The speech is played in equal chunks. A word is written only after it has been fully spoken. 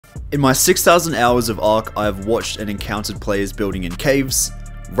In my 6,000 hours of ARK, I have watched and encountered players building in caves,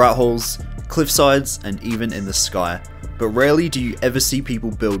 rat holes, cliff sides, and even in the sky. But rarely do you ever see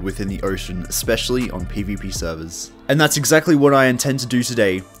people build within the ocean, especially on PvP servers. And that's exactly what I intend to do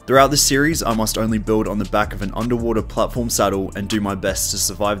today. Throughout this series, I must only build on the back of an underwater platform saddle and do my best to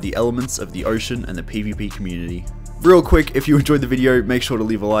survive the elements of the ocean and the PvP community. Real quick, if you enjoyed the video, make sure to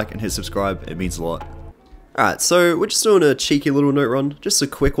leave a like and hit subscribe, it means a lot. Alright, so we're just doing a cheeky little note run, just a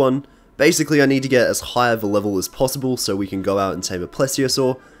quick one. Basically, I need to get as high of a level as possible so we can go out and tame a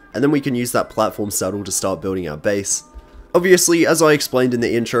Plesiosaur, and then we can use that platform saddle to start building our base. Obviously, as I explained in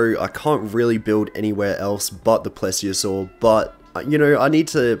the intro, I can't really build anywhere else but the Plesiosaur, but, you know, I need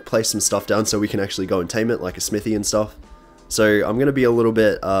to place some stuff down so we can actually go and tame it, like a smithy and stuff. So I'm going to be a little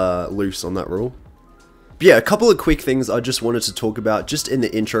bit loose on that rule. But yeah, a couple of quick things I just wanted to talk about just in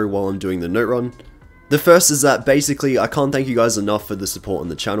the intro while I'm doing the note run. The first is that basically I can't thank you guys enough for the support on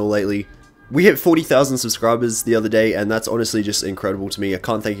the channel lately. We hit 40,000 subscribers the other day, and that's honestly just incredible to me. I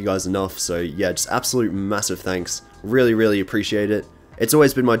can't thank you guys enough, so yeah, just absolute massive thanks. Really appreciate it. It's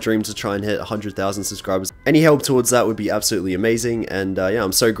always been my dream to try and hit 100,000 subscribers. Any help towards that would be absolutely amazing, and yeah,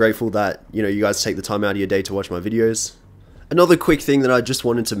 I'm so grateful that, you know, you guys take the time out of your day to watch my videos. Another quick thing that I just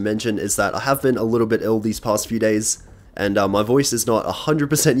wanted to mention is that I have been a little bit ill these past few days, and my voice is not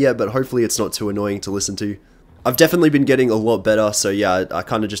 100% yet, but hopefully it's not too annoying to listen to. I've definitely been getting a lot better, so yeah, I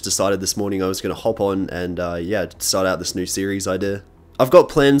kind of just decided this morning I was going to hop on and yeah, start out this new series idea. I've got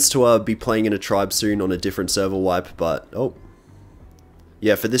plans to be playing in a tribe soon on a different server wipe, but oh.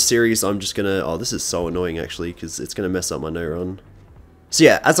 Yeah, for this series I'm just going to, oh, this is so annoying actually, because it's going to mess up my no run. So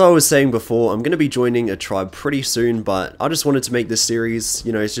yeah, as I was saying before, I'm going to be joining a tribe pretty soon, but I just wanted to make this series,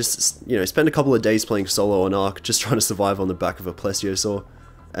 you know, it's just, you know, spend a couple of days playing solo on ARK, just trying to survive on the back of a Plesiosaur.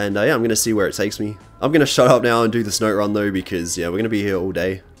 And yeah, I'm going to see where it takes me. I'm going to shut up now and do this note run though, because yeah, we're going to be here all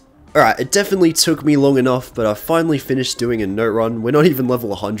day. Alright, it definitely took me long enough, but I finally finished doing a note run. We're not even level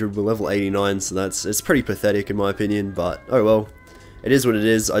 100, we're level 89, so it's pretty pathetic in my opinion, but oh well. It is what it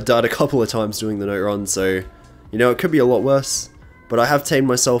is. I died a couple of times doing the note run, so, you know, it could be a lot worse. But I have tamed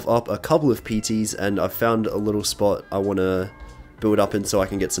myself up a couple of PTs, and I've found a little spot I want to build up in so I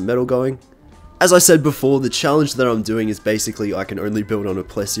can get some metal going. As I said before, the challenge that I'm doing is basically I can only build on a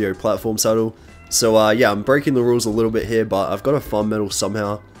Plesio platform saddle. So yeah, I'm breaking the rules a little bit here, but I've got to farm metal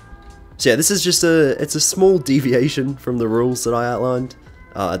somehow. So yeah, this is just it's a small deviation from the rules that I outlined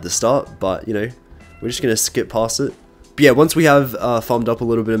at the start, but you know, we're just going to skip past it. But yeah, once we have farmed up a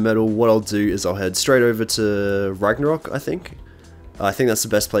little bit of metal, what I'll do is I'll head straight over to Ragnarok, I think. I think that's the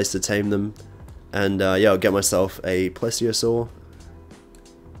best place to tame them. And yeah, I'll get myself a Plesiosaur.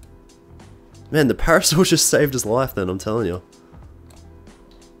 Man, the Parasaur just saved his life then, I'm telling you.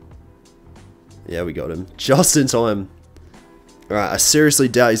 Yeah, we got him. Just in time. Alright, I seriously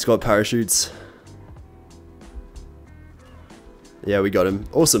doubt he's got parachutes. Yeah, we got him.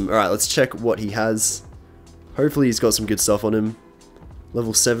 Awesome. Alright, let's check what he has. Hopefully he's got some good stuff on him.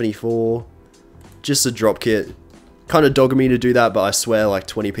 Level 74. Just a drop kit. Kind of dogging me to do that, but I swear like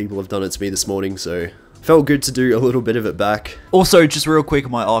 20 people have done it to me this morning, so felt good to do a little bit of it back. Also, just real quick,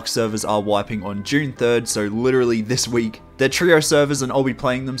 my ARK servers are wiping on June 3rd, so literally this week. They're trio servers and I'll be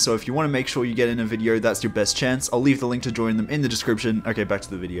playing them, so if you want to make sure you get in a video, that's your best chance. I'll leave the link to join them in the description. Okay, back to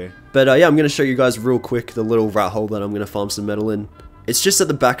the video. But yeah, I'm going to show you guys real quick the little rat hole that I'm going to farm some metal in. It's just at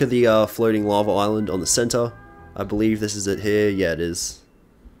the back of the floating lava island on the center. I believe this is it here. Yeah, it is.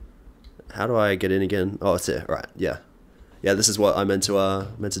 How do I get in again? Oh, it's it. Right, yeah. Yeah, this is what I meant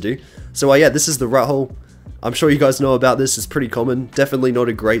to do. So yeah, this is the rat hole. I'm sure you guys know about this. It's pretty common. Definitely not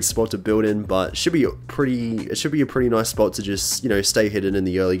a great spot to build in, but it should be a pretty nice spot to just, you know, stay hidden in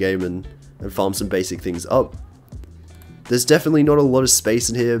the early game and farm some basic things up. There's definitely not a lot of space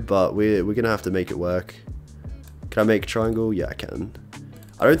in here, but we're gonna have to make it work. Can I make a triangle? Yeah, I can.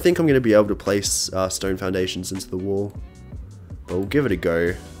 I don't think I'm gonna be able to place stone foundations into the wall, but we'll give it a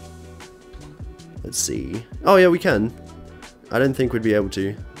go. Let's see. Oh yeah, we can. I didn't think we'd be able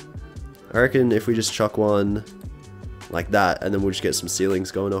to. I reckon if we just chuck one like that, and then we'll just get some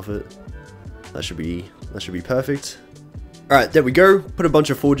ceilings going off it. That should be perfect. Alright, there we go. Put a bunch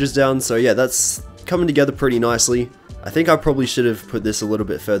of forges down, so yeah, that's coming together pretty nicely. I think I probably should have put this a little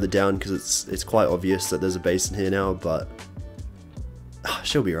bit further down, because it's quite obvious that there's a base in here now, but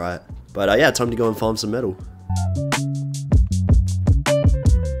she'll be right. But yeah, time to go and farm some metal.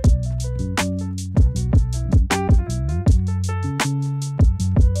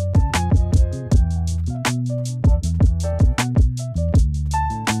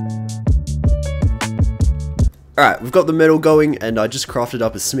 Alright, we've got the metal going, and I just crafted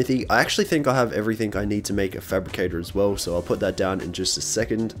up a smithy. I actually think I have everything I need to make a fabricator as well, so I'll put that down in just a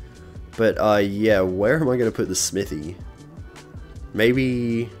second. But yeah, where am I gonna put the smithy?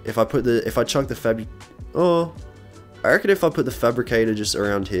 Maybe if I chuck the I reckon if I put the fabricator just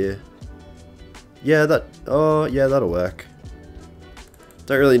around here. Yeah, yeah, that'll work.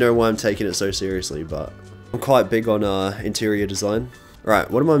 Don't really know why I'm taking it so seriously, but I'm quite big on interior design. Right,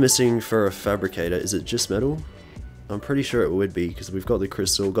 what am I missing for a fabricator? Is it just metal? I'm pretty sure it would be, because we've got the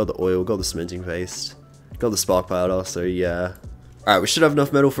crystal, got the oil, got the cementing paste, got the spark powder, so yeah. Alright, we should have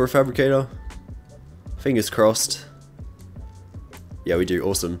enough metal for a fabricator. Fingers crossed. Yeah, we do,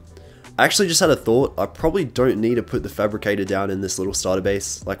 awesome. I actually just had a thought, I probably don't need to put the fabricator down in this little starter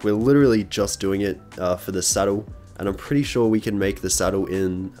base. Like, we're literally just doing it for the saddle, and I'm pretty sure we can make the saddle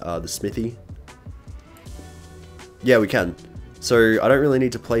in the smithy. Yeah, we can. So I don't really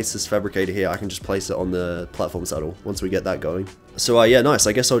need to place this fabricator here, I can just place it on the platform saddle once we get that going. So yeah, nice,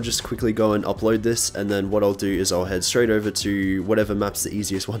 I guess I'll just quickly go and upload this, and then what I'll do is I'll head straight over to whatever map's the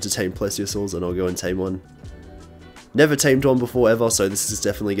easiest one to tame Plesiosaurs, and I'll go and tame one. Never tamed one before ever, so this is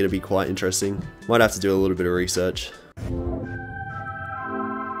definitely going to be quite interesting. Might have to do a little bit of research.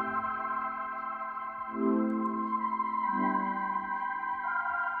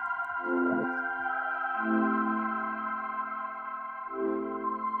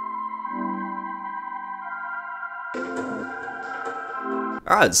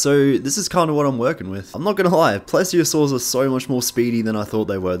 Alright, so this is kind of what I'm working with. I'm not gonna lie, Plesiosaurs are so much more speedy than I thought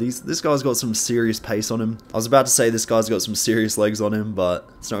they were. This guy's got some serious pace on him. I was about to say this guy's got some serious legs on him, but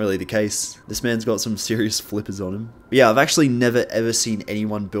it's not really the case. This man's got some serious flippers on him. But yeah, I've actually never ever seen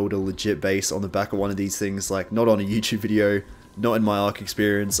anyone build a legit base on the back of one of these things, like not on a YouTube video, not in my ARK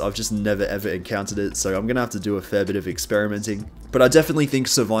experience. I've just never ever encountered it, so I'm gonna have to do a fair bit of experimenting. But I definitely think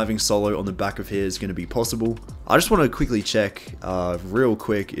surviving solo on the back of here is going to be possible. I just want to quickly check, real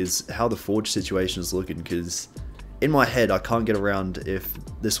quick, is how the forge situation is looking, because in my head I can't get around if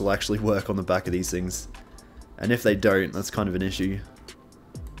this will actually work on the back of these things. And if they don't, that's kind of an issue.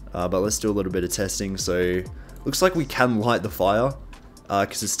 But let's do a little bit of testing. So, looks like we can light the fire,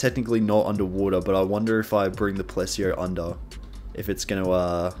 because it's technically not underwater, but I wonder if I bring the Plesio under, if it's going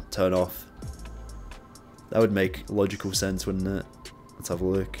to turn off. That would make logical sense, wouldn't it? Let's have a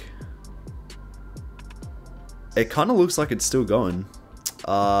look. It kind of looks like it's still going.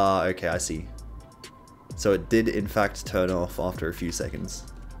 Okay, I see. So it did in fact turn off after a few seconds.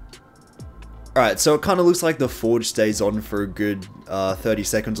 Alright, so it kind of looks like the forge stays on for a good 30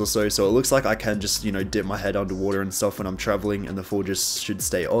 seconds or so. So it looks like I can just, you know, dip my head underwater and stuff when I'm traveling, and the forge should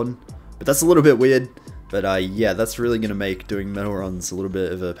stay on. But that's a little bit weird. But yeah, that's really going to make doing metal runs a little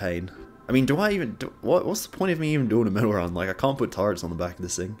bit of a pain. I mean, what's the point of me even doing a metal run? Like, I can't put turrets on the back of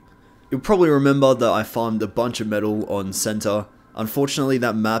this thing. You'll probably remember that I farmed a bunch of metal on center. Unfortunately,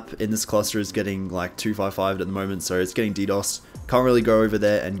 that map in this cluster is getting like 255 at the moment, so it's getting DDoSed. Can't really go over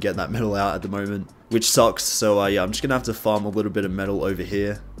there and get that metal out at the moment, which sucks. So yeah, I'm just gonna have to farm a little bit of metal over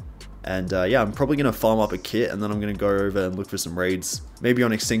here. And yeah, I'm probably gonna farm up a kit, and then I'm gonna go over and look for some raids. Maybe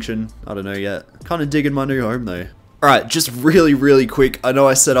on Extinction, I don't know yet. Kinda digging my new home though. Alright, just really quick, I know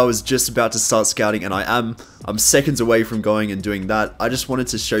I said I was just about to start scouting, and I am. I'm seconds away from going and doing that. I just wanted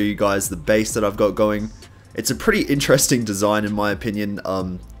to show you guys the base that I've got going. It's a pretty interesting design in my opinion.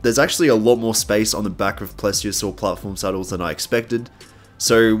 There's actually a lot more space on the back of Plesiosaur platform saddles than I expected.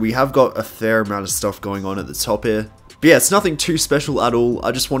 So we have got a fair amount of stuff going on at the top here. But yeah, it's nothing too special at all.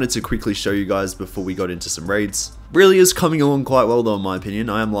 I just wanted to quickly show you guys before we got into some raids. Really is coming along quite well though, in my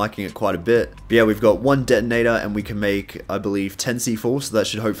opinion. I am liking it quite a bit. But yeah, we've got one detonator, and we can make, I believe, 10 C4, so that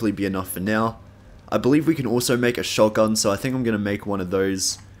should hopefully be enough for now. I believe we can also make a shotgun, so I think I'm going to make one of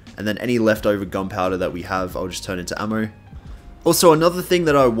those. And then any leftover gunpowder that we have, I'll just turn into ammo. Also, another thing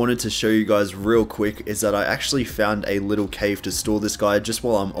that I wanted to show you guys real quick is that I actually found a little cave to store this guy just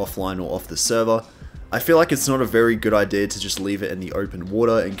while I'm offline or off the server. I feel like it's not a very good idea to just leave it in the open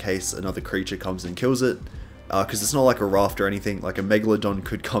water in case another creature comes and kills it. Because it's not like a raft or anything. Like a megalodon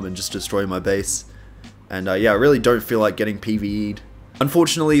could come and just destroy my base. And yeah, I really don't feel like getting PvE'd.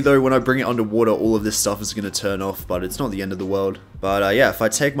 Unfortunately though, when I bring it underwater, all of this stuff is going to turn off, but it's not the end of the world. But yeah, if I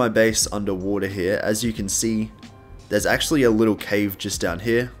take my base underwater here, as you can see, there's actually a little cave just down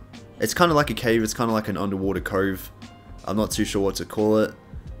here. It's kind of like a cave, it's kind of like an underwater cove. I'm not too sure what to call it.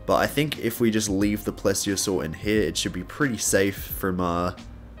 But I think if we just leave the Plesiosaur in here, it should be pretty safe from,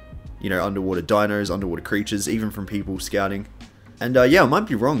 you know, underwater dinos, underwater creatures, even from people scouting. And yeah, I might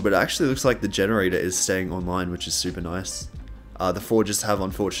be wrong, but it actually looks like the generator is staying online, which is super nice. The forges have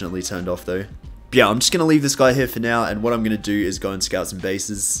unfortunately turned off though. But yeah, I'm just going to leave this guy here for now, and what I'm going to do is go and scout some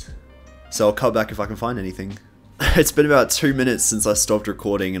bases. So I'll cut back if I can find anything. It's been about 2 minutes since I stopped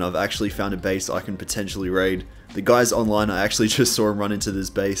recording, and I've actually found a base I can potentially raid. The guys online, I actually just saw him run into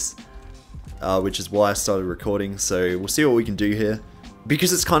this base. which is why I started recording, so we'll see what we can do here.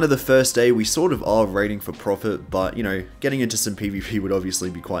 Because it's kind of the first day, we sort of are raiding for profit, but, you know, getting into some PvP would obviously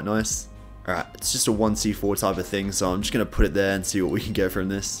be quite nice. Alright, it's just a 1c4 type of thing, so I'm just going to put it there and see what we can get from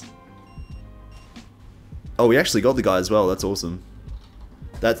this. Oh, we actually got the guy as well, that's awesome.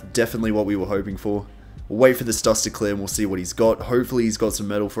 That's definitely what we were hoping for. We'll wait for this dust to clear and we'll see what he's got. Hopefully he's got some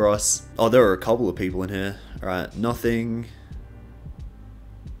metal for us. Oh, there are a couple of people in here. Alright, nothing.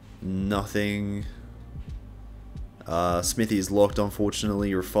 Nothing. Smithy is locked,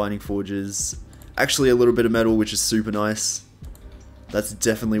 unfortunately. Refining forges. Actually a little bit of metal, which is super nice. That's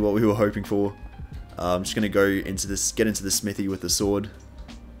definitely what we were hoping for. I'm just gonna go into this, get into the smithy with the sword.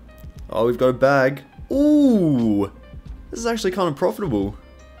 Oh, we've got a bag. Ooh! This is actually kind of profitable.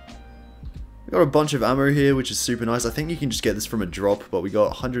 We got a bunch of ammo here, which is super nice. I think you can just get this from a drop, but we got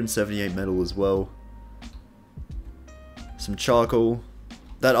 178 metal as well. Some charcoal.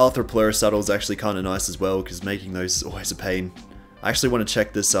 That Arthropleura saddle is actually kind of nice as well, because making those is always a pain. I actually want to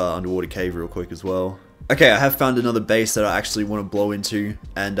check this underwater cave real quick as well. Okay, I have found another base that I actually want to blow into,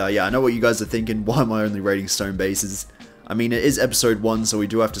 and yeah, I know what you guys are thinking, why am I only raiding stone bases? I mean, it is episode 1, so we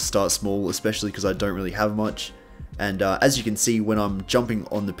do have to start small, especially because I don't really have much. And as you can see, when I'm jumping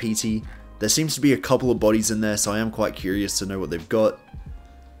on the PT, there seems to be a couple of bodies in there, so I am quite curious to know what they've got.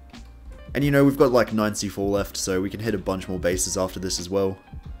 And you know, we've got like 9c4 left, so we can hit a bunch more bases after this as well.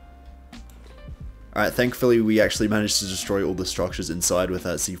 Alright, thankfully we actually managed to destroy all the structures inside with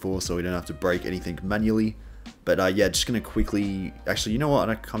that C4, so we don't have to break anything manually. But yeah, just gonna quickly... Actually, you know what?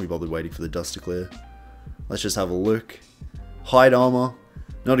 I can't be bothered waiting for the dust to clear. Let's just have a look. Hide armor.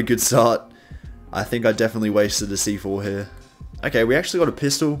 Not a good start. I think I definitely wasted a C4 here. Okay, we actually got a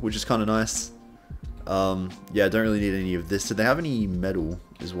pistol, which is kind of nice. Yeah, don't really need any of this. Did they have any metal,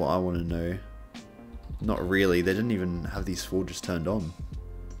 is what I want to know. Not really. They didn't even have these forges turned on.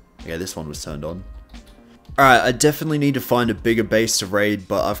 Yeah, this one was turned on. Alright, I definitely need to find a bigger base to raid,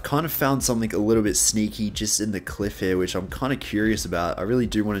 but I've kind of found something a little bit sneaky just in the cliff here, which I'm kind of curious about. I really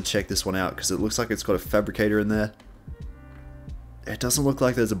do want to check this one out, because it looks like it's got a fabricator in there. It doesn't look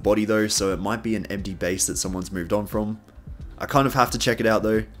like there's a body though, so it might be an empty base that someone's moved on from. I kind of have to check it out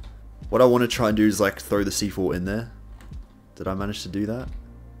though. What I want to try and do is like throw the C4 in there. Did I manage to do that?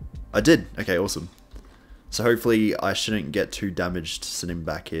 I did! Okay, awesome. So hopefully I shouldn't get too damaged sitting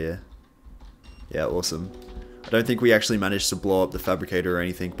back here. Yeah, awesome. I don't think we actually managed to blow up the fabricator or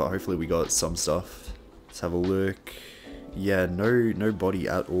anything, but hopefully we got some stuff. Let's have a look. Yeah, no body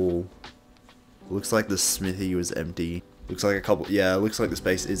at all. Looks like the smithy was empty. Looks like a couple... Yeah, looks like the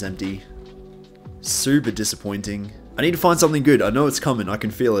space is empty. Super disappointing. I need to find something good. I know it's coming. I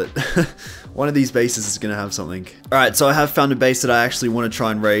can feel it. One of these bases is going to have something. Alright, so I have found a base that I actually want to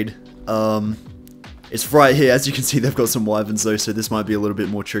try and raid. It's right here. As you can see, they've got some wyverns though, so this might be a little bit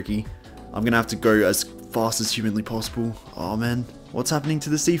more tricky. I'm going to have to go as fast as humanly possible. Oh man, what's happening to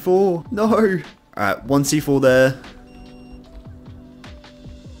the C4? No! Alright, one C4 there.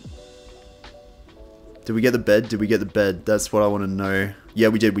 Did we get the bed? Did we get the bed? That's what I want to know. Yeah,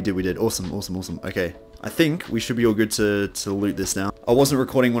 we did. Awesome, awesome, awesome. Okay. I think we should be all good to loot this now. I wasn't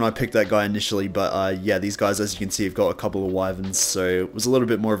recording when I picked that guy initially, but yeah, these guys, as you can see, have got a couple of wyverns, so it was a little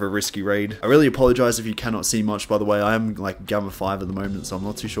bit more of a risky raid. I really apologize if you cannot see much, by the way. I am like Gamma 5 at the moment, so I'm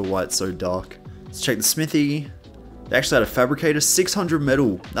not too sure why it's so dark. Let's check the smithy. They actually had a fabricator, 600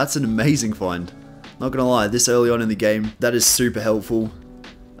 metal. That's an amazing find. Not gonna lie, this early on in the game, that is super helpful.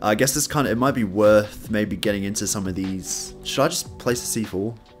 I guess this kind of, it might be worth maybe getting into some of these. Should I just place a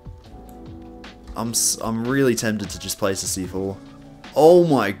C4? I'm really tempted to just place a C4. Oh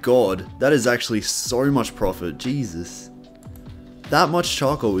my god, that is actually so much profit, Jesus. That much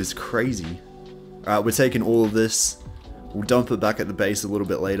charcoal is crazy. Alright, we're taking all of this. We'll dump it back at the base a little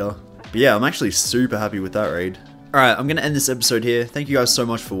bit later. But yeah, I'm actually super happy with that raid. Alright, I'm gonna end this episode here. Thank you guys so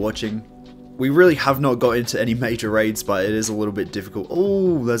much for watching. We really have not got into any major raids, but it is a little bit difficult.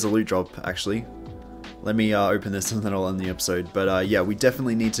 Oh, there's a loot drop, actually. Let me open this and then I'll end the episode. But yeah, we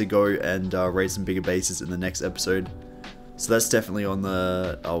definitely need to go and raid some bigger bases in the next episode. So that's definitely on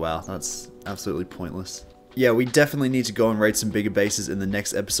the... Oh wow, that's absolutely pointless. Yeah, we definitely need to go and raid some bigger bases in the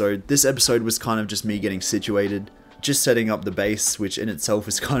next episode. This episode was kind of just me getting situated. Just setting up the base, which in itself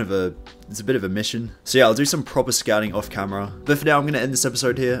is kind of it's a bit of a mission. So yeah, I'll do some proper scouting off camera. But for now, I'm going to end this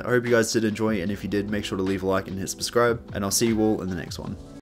episode here. I hope you guys did enjoy, and if you did, make sure to leave a like and hit subscribe. And I'll see you all in the next one.